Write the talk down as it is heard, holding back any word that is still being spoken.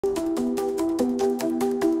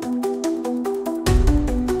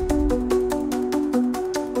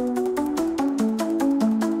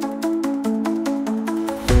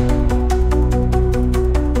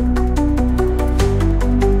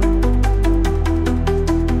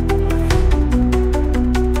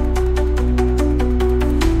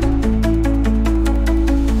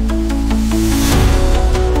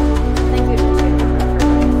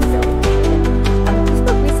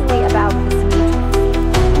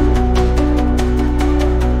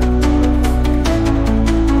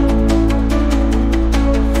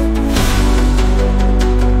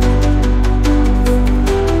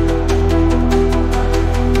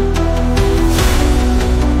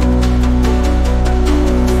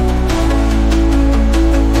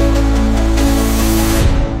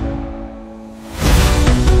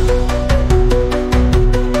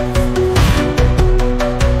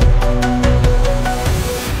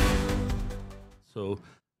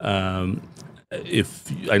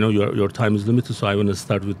If I know your time is limited, so I want to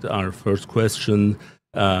start with our first question.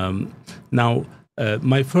 Now,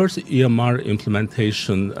 my first EMR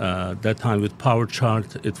implementation, that time with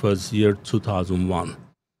PowerChart, it was year 2001.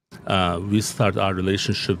 We start our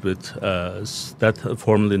relationship with that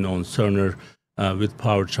formerly known Cerner with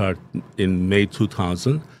PowerChart in May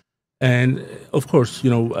 2000. And of course,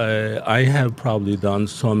 I have probably done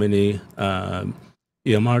so many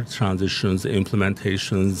EMR transitions,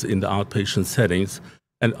 implementations in the outpatient settings.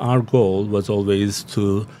 And our goal was always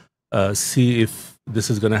to see if this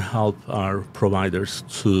is going to help our providers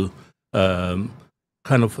to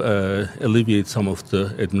kind of alleviate some of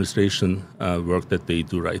the administration work that they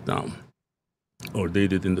do right now, or they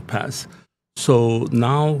did in the past. So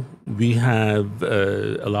now we have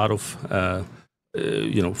a lot of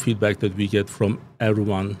feedback that we get from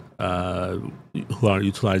everyone who are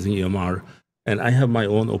utilizing EMR. And I have my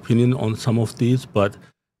own opinion on some of these, but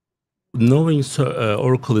knowing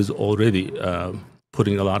Oracle is already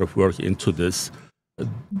putting a lot of work into this,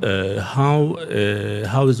 how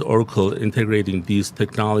is Oracle integrating these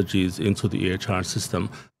technologies into the EHR system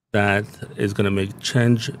that is going to make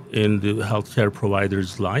change in the healthcare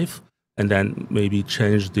provider's life, and then maybe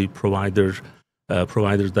change the providers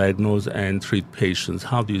diagnose and treat patients?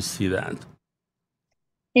 How do you see that?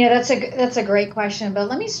 Yeah, that's a great question. But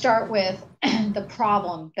let me start with the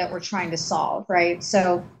problem that we're trying to solve, right?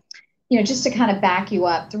 So, just to kind of back you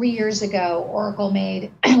up, 3 years ago, Oracle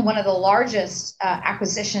made one of the largest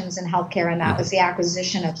acquisitions in healthcare, and that was the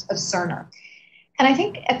acquisition of Cerner. And I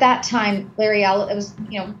think at that time, Larry, it was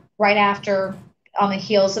right after, on the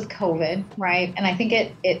heels of COVID, right? And I think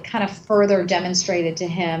it kind of further demonstrated to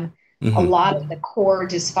him a lot of the core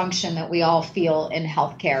dysfunction that we all feel in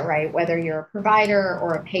healthcare, right? Whether you're a provider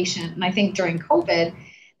or a patient. And I think during COVID,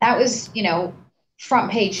 that was,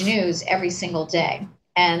 front page news every single day.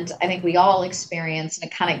 And I think we all experienced,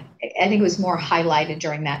 and I think it was more highlighted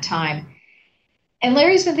during that time. And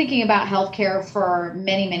Larry's been thinking about healthcare for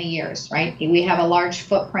many, many years, right? We have a large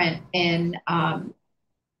footprint in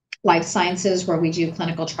life sciences where we do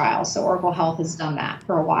clinical trials. So Oracle Health has done that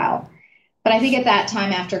for a while. But I think at that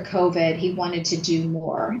time after COVID, he wanted to do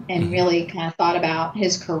more and really kind of thought about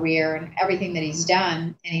his career and everything that he's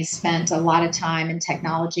done. And he's spent a lot of time in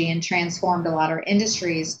technology and transformed a lot of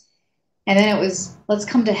industries. And then it was, let's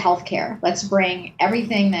come to healthcare. Let's bring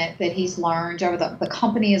everything that he's learned, or the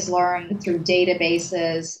company has learned through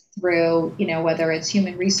databases, through, whether it's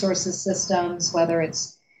human resources systems, whether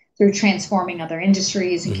it's through transforming other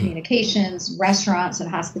industries and communications, restaurants and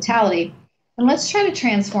hospitality. And let's try to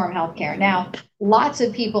transform healthcare. Now, lots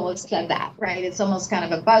of people have said that, right? It's almost kind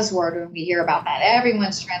of a buzzword when we hear about that.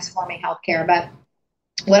 Everyone's transforming healthcare. But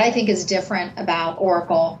what I think is different about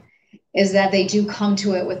Oracle is that they do come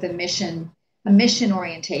to it with a mission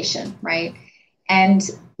orientation, right? And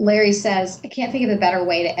Larry says, I can't think of a better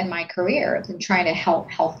way to end my career than trying to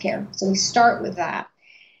help healthcare. So we start with that.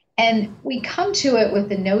 And we come to it with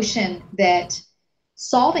the notion that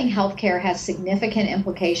solving healthcare has significant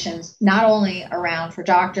implications, not only around for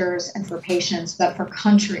doctors and for patients, but for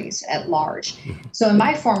countries at large. So in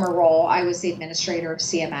my former role, I was the administrator of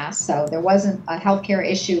CMS. So there wasn't a healthcare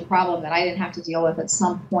issue problem that I didn't have to deal with at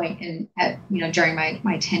some point during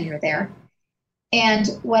my tenure there. And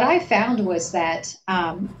what I found was that,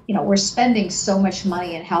 we're spending so much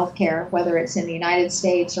money in healthcare, whether it's in the United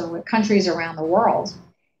States or with countries around the world.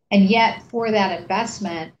 And yet for that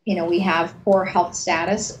investment, we have poor health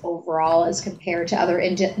status overall as compared to other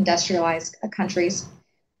industrialized countries.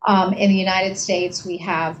 In the United States, we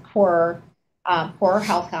have poor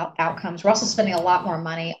health outcomes. We're also spending a lot more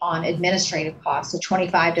money on administrative costs. So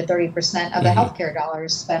 25 to 30% of the healthcare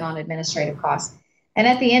dollars spent on administrative costs. And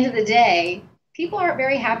at the end of the day, people aren't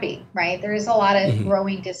very happy, right? There is a lot of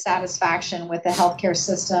growing dissatisfaction with the healthcare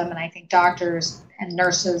system. And I think doctors and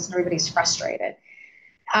nurses and everybody's frustrated.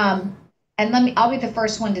 And I'll be the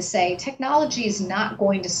first one to say technology is not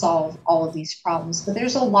going to solve all of these problems, but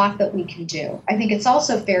there's a lot that we can do. I think it's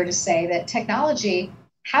also fair to say that technology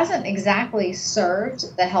hasn't exactly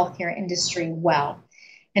served the healthcare industry well.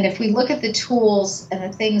 And if we look at the tools and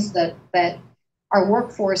the things that our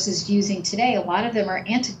workforce is using today, a lot of them are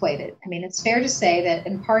antiquated. I mean, it's fair to say that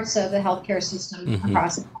in parts of the healthcare system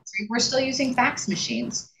across the country, we're still using fax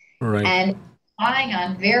machines. Right. And relying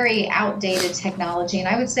on very outdated technology, and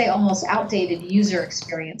I would say almost outdated user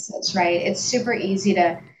experiences, right? It's super easy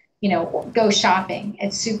to, go shopping.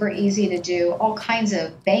 It's super easy to do all kinds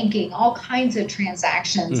of banking, all kinds of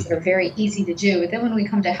transactions that are very easy to do. But then when we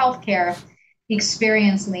come to healthcare, the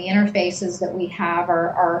experience and the interfaces that we have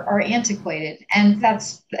are antiquated. And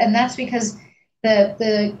that's because The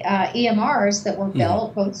EMRs that were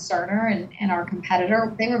built, both Cerner and our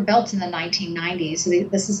competitor, they were built in the 1990s. So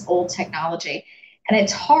this is old technology. And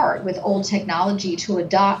it's hard with old technology to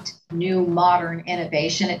adopt new modern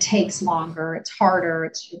innovation. It takes longer, it's harder,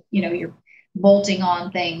 it's, you're bolting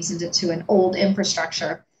on things into an old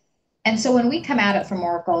infrastructure. And so when we come at it from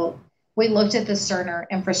Oracle, we looked at the Cerner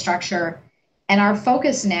infrastructure, and our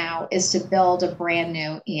focus now is to build a brand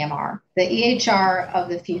new EMR, the EHR of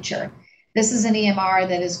the future. This is an EMR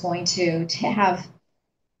that is going to have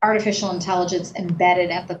artificial intelligence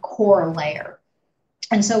embedded at the core layer.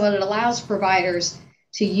 And so it allows providers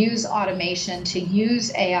to use automation, to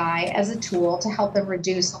use AI as a tool to help them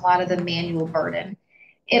reduce a lot of the manual burden.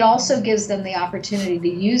 It also gives them the opportunity to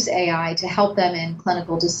use AI to help them in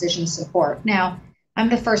clinical decision support. Now, I'm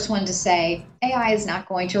the first one to say AI is not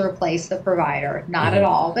going to replace the provider, not at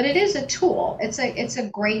all, but it is a tool. It's a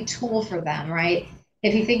great tool for them, right?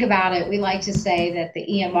 If you think about it, we like to say that the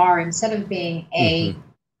EMR, instead of being a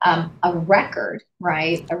record,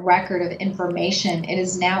 right, a record of information, it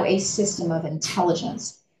is now a system of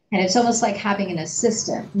intelligence, and it's almost like having an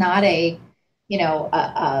assistant, not an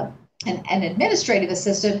administrative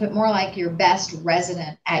assistant, but more like your best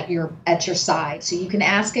resident at your side. So you can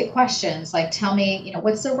ask it questions like, tell me,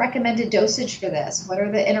 what's the recommended dosage for this? What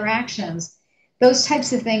are the interactions? Those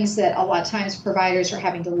types of things that a lot of times providers are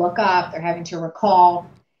having to look up, they're having to recall.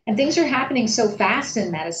 And things are happening so fast in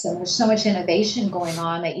medicine. There's so much innovation going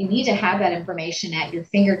on that you need to have that information at your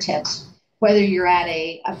fingertips, whether you're at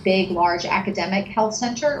a big, large academic health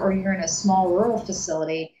center or you're in a small rural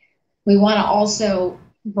facility. We want to also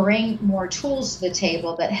bring more tools to the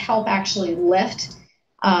table that help actually lift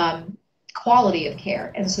quality of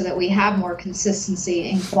care, and so that we have more consistency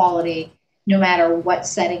and quality no matter what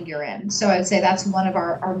setting you're in. So I would say that's one of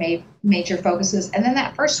our major focuses. And then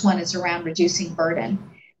that first one is around reducing burden.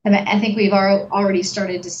 And I think we've already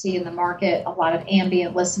started to see in the market a lot of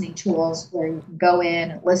ambient listening tools where you can go in,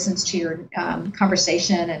 it listens to your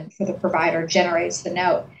conversation, and for the provider generates the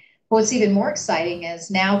note. But what's even more exciting is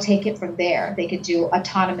now take it from there. They could do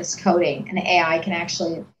autonomous coding, and AI can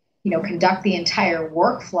actually, conduct the entire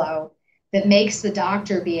workflow that makes the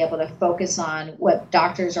doctor be able to focus on what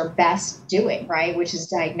doctors are best doing, right? Which is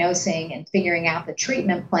diagnosing and figuring out the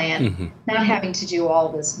treatment plan, not having to do all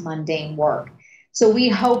this mundane work. So we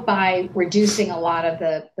hope by reducing a lot of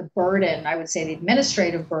the burden, I would say the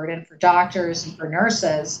administrative burden for doctors and for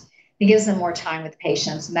nurses, it gives them more time with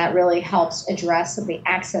patients. And that really helps address some of the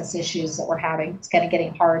access issues that we're having. It's kind of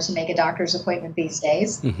getting hard to make a doctor's appointment these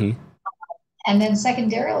days. And then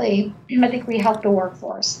secondarily, I think we help the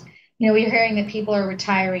workforce. We're hearing that people are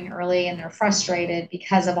retiring early and they're frustrated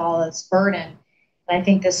because of all this burden. And I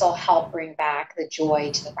think this will help bring back the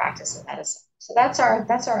joy to the practice of medicine. So that's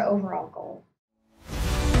our overall goal.